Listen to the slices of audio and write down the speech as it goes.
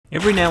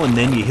Every now and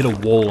then you hit a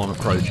wall on a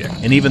project,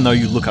 and even though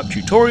you look up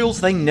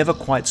tutorials, they never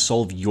quite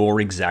solve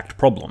your exact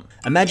problem.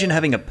 Imagine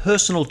having a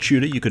personal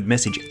tutor you could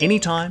message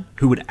anytime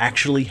who would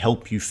actually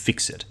help you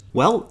fix it.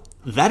 Well,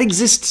 that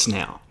exists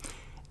now,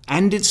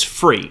 and it's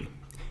free.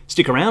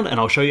 Stick around and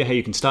I'll show you how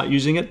you can start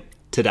using it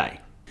today.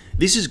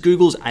 This is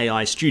Google's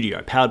AI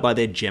Studio, powered by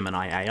their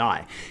Gemini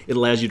AI. It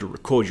allows you to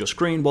record your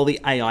screen while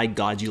the AI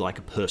guides you like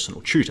a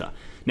personal tutor.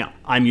 Now,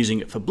 I'm using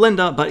it for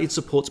Blender, but it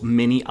supports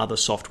many other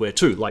software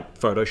too, like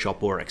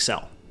Photoshop or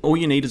Excel. All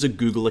you need is a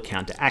Google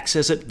account to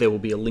access it. There will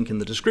be a link in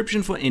the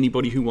description for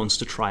anybody who wants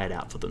to try it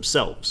out for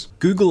themselves.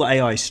 Google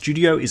AI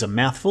Studio is a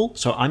mouthful,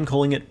 so I'm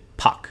calling it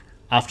Puck,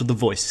 after the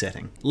voice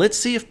setting. Let's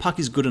see if Puck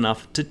is good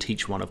enough to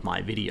teach one of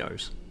my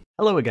videos.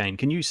 Hello again,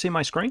 can you see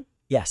my screen?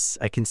 Yes,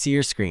 I can see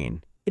your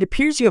screen. It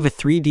appears you have a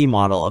 3D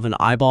model of an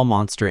eyeball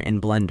monster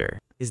in Blender.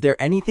 Is there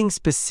anything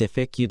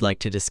specific you'd like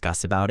to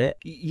discuss about it?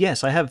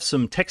 Yes, I have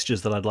some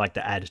textures that I'd like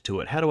to add to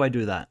it. How do I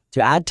do that?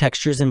 To add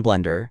textures in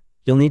Blender,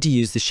 you'll need to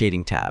use the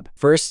Shading tab.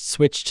 First,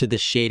 switch to the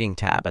Shading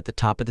tab at the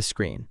top of the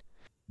screen.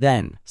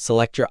 Then,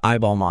 select your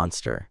eyeball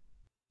monster.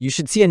 You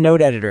should see a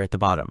node editor at the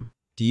bottom.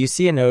 Do you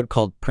see a node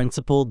called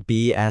Principled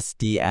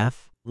BSDF?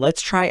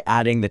 Let's try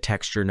adding the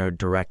texture node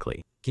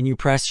directly. Can you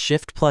press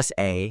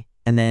Shift+A,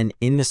 and then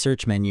in the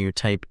search menu,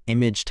 type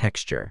Image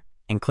Texture,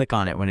 and click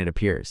on it when it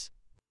appears.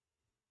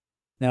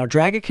 Now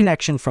drag a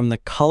connection from the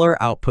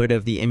color output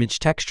of the image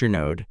texture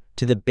node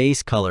to the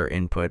base color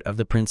input of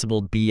the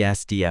Principled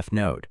BSDF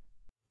node.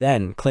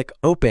 Then click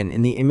Open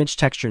in the image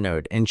texture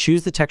node and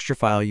choose the texture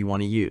file you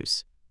want to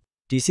use.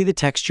 Do you see the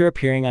texture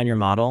appearing on your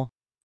model?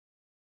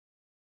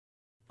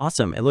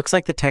 Awesome, it looks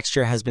like the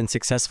texture has been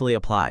successfully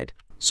applied.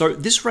 So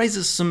this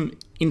raises some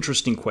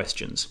interesting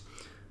questions.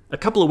 A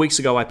couple of weeks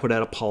ago, I put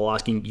out a poll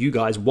asking you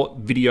guys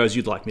what videos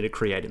you'd like me to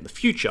create in the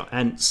future,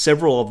 and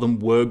several of them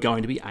were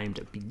going to be aimed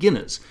at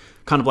beginners,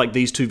 kind of like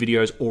these two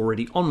videos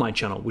already on my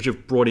channel, which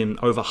have brought in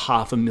over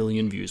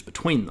 500,000 views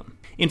between them.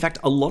 In fact,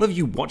 a lot of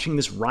you watching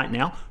this right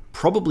now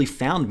probably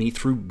found me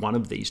through one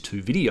of these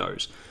two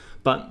videos,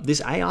 but this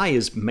AI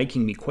is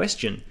making me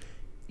question,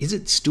 is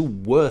it still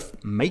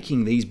worth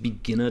making these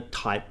beginner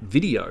type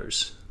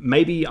videos?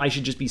 Maybe I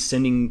should just be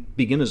sending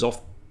beginners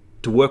off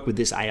to work with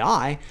this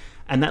AI,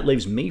 and that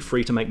leaves me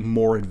free to make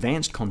more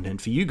advanced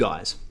content for you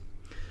guys.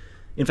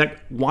 In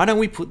fact, why don't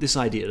we put this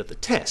idea to the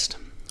test?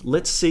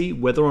 Let's see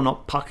whether or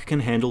not Puck can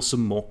handle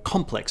some more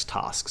complex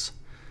tasks,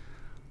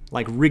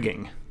 like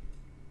rigging.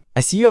 I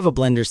see you have a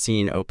Blender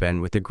scene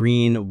open with a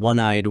green,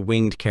 one-eyed,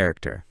 winged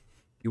character.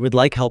 You would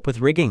like help with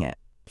rigging it.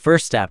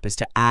 First step is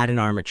to add an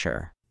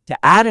armature.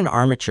 To add an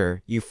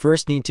armature, you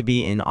first need to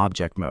be in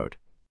object mode.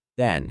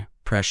 Then,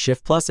 press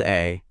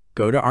Shift+A,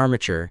 go to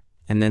Armature,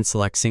 and then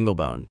select Single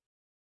Bone.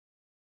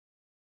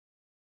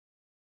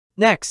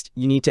 Next,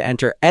 you need to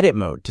enter Edit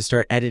mode to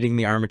start editing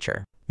the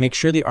armature. Make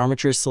sure the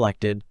armature is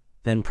selected,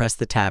 then press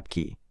the Tab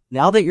key.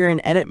 Now that you're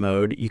in Edit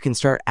mode, you can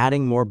start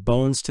adding more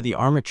bones to the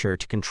armature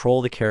to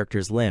control the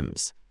character's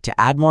limbs. To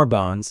add more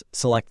bones,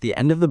 select the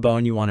end of the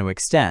bone you want to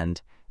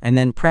extend, and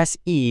then press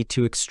E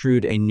to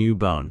extrude a new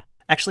bone.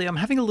 Actually, I'm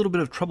having a little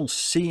bit of trouble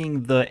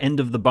seeing the end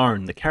of the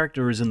bone. The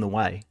character is in the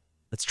way.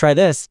 Let's try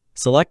this.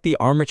 Select the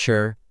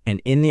armature,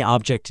 and in the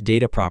Object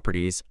Data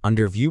Properties,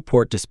 under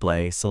Viewport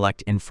Display,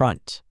 select In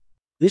Front.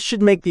 This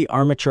should make the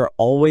armature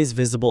always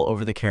visible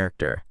over the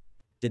character.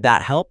 Did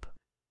that help?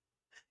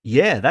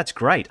 Yeah, that's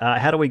great.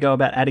 How do we go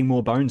about adding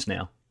more bones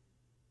now?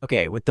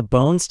 Okay, with the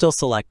bone still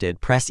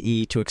selected, press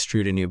E to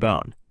extrude a new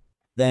bone.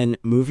 Then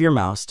move your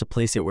mouse to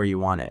place it where you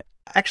want it.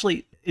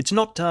 Actually, it's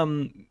not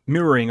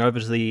mirroring over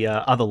to the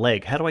other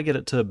leg. How do I get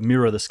it to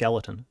mirror the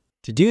skeleton?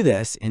 To do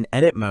this, in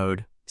Edit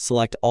mode,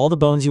 select all the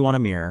bones you want to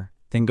mirror,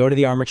 then go to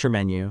the armature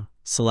menu,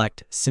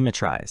 select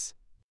Symmetrize.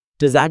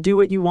 Does that do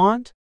what you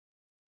want?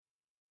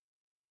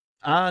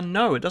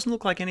 No, it doesn't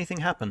look like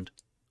anything happened.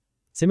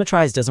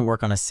 Symmetrize doesn't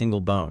work on a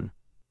single bone.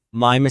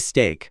 My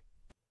mistake.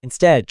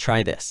 Instead,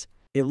 try this.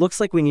 It looks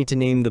like we need to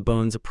name the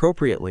bones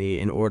appropriately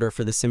in order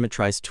for the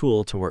Symmetrize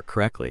tool to work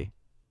correctly.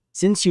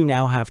 Since you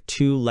now have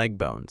 2 leg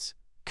bones,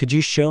 could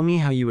you show me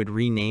how you would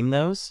rename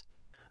those?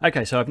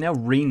 Okay, so I've now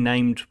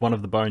renamed one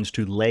of the bones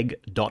to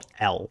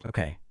leg.l.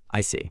 Okay,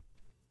 I see.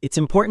 It's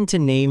important to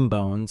name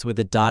bones with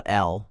a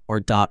 .l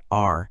or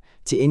 .r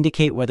to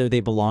indicate whether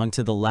they belong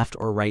to the left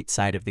or right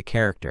side of the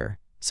character,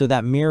 so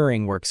that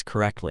mirroring works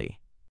correctly.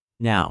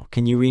 Now,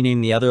 can you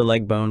rename the other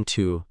leg bone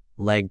to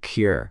leg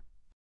cure?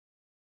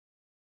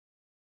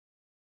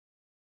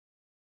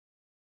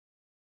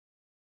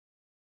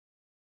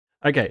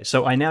 Okay,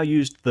 so I now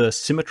used the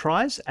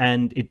Symmetrize,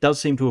 and it does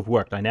seem to have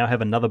worked. I now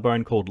have another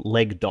bone called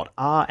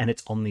leg.r, and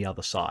it's on the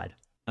other side.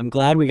 I'm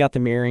glad we got the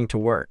mirroring to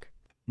work.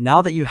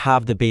 Now that you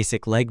have the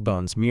basic leg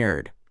bones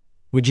mirrored,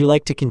 would you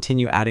like to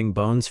continue adding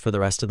bones for the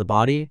rest of the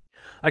body?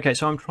 Okay,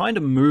 so I'm trying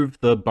to move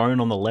the bone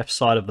on the left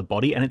side of the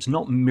body, and it's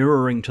not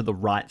mirroring to the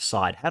right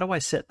side. How do I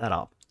set that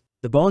up?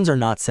 The bones are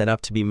not set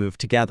up to be moved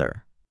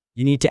together.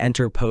 You need to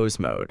enter pose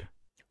mode.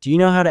 Do you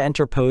know how to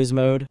enter pose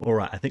mode? All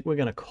right, I think we're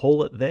going to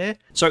call it there.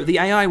 So the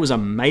AI was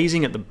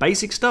amazing at the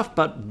basic stuff,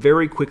 but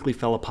very quickly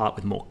fell apart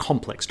with more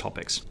complex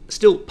topics.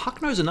 Still,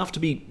 Puck knows enough to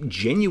be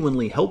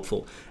genuinely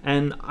helpful,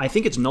 and I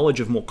think its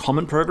knowledge of more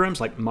common programs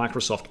like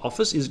Microsoft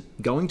Office is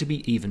going to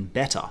be even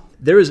better.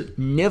 There has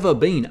never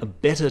been a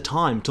better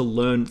time to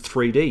learn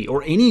 3D,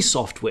 or any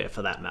software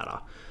for that matter.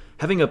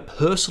 Having a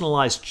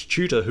personalized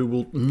tutor who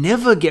will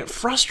never get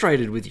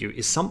frustrated with you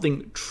is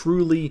something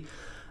truly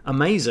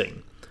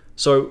amazing.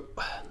 So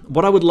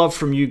what I would love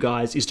from you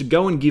guys is to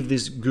go and give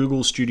this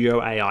Google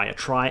Studio AI a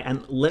try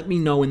and let me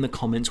know in the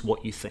comments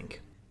what you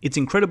think. It's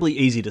incredibly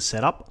easy to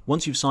set up.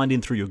 Once you've signed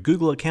in through your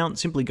Google account,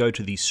 simply go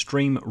to the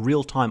Stream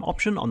Real-Time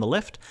option on the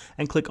left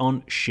and click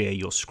on Share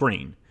Your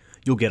Screen.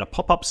 You'll get a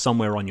pop-up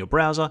somewhere on your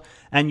browser,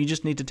 and you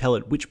just need to tell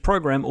it which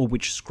program or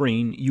which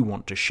screen you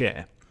want to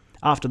share.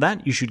 After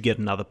that, you should get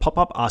another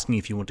pop-up asking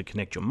if you want to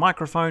connect your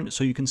microphone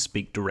so you can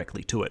speak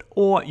directly to it,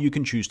 or you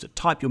can choose to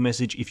type your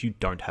message if you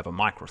don't have a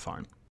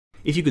microphone.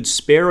 If you could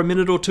spare a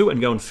minute or two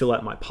and go and fill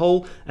out my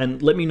poll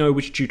and let me know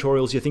which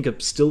tutorials you think are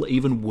still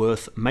even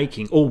worth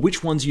making, or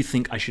which ones you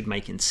think I should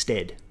make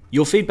instead.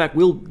 Your feedback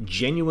will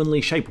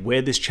genuinely shape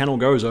where this channel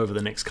goes over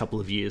the next couple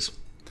of years.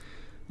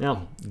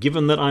 Now,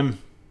 given that I'm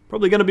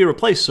probably going to be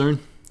replaced soon,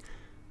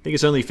 I think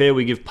it's only fair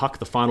we give Puck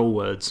the final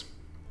words.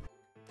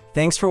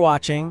 Thanks for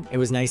watching. It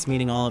was nice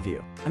meeting all of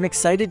you. I'm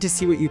excited to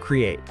see what you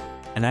create,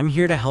 and I'm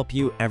here to help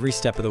you every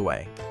step of the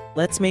way.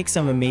 Let's make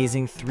some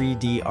amazing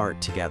 3D art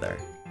together.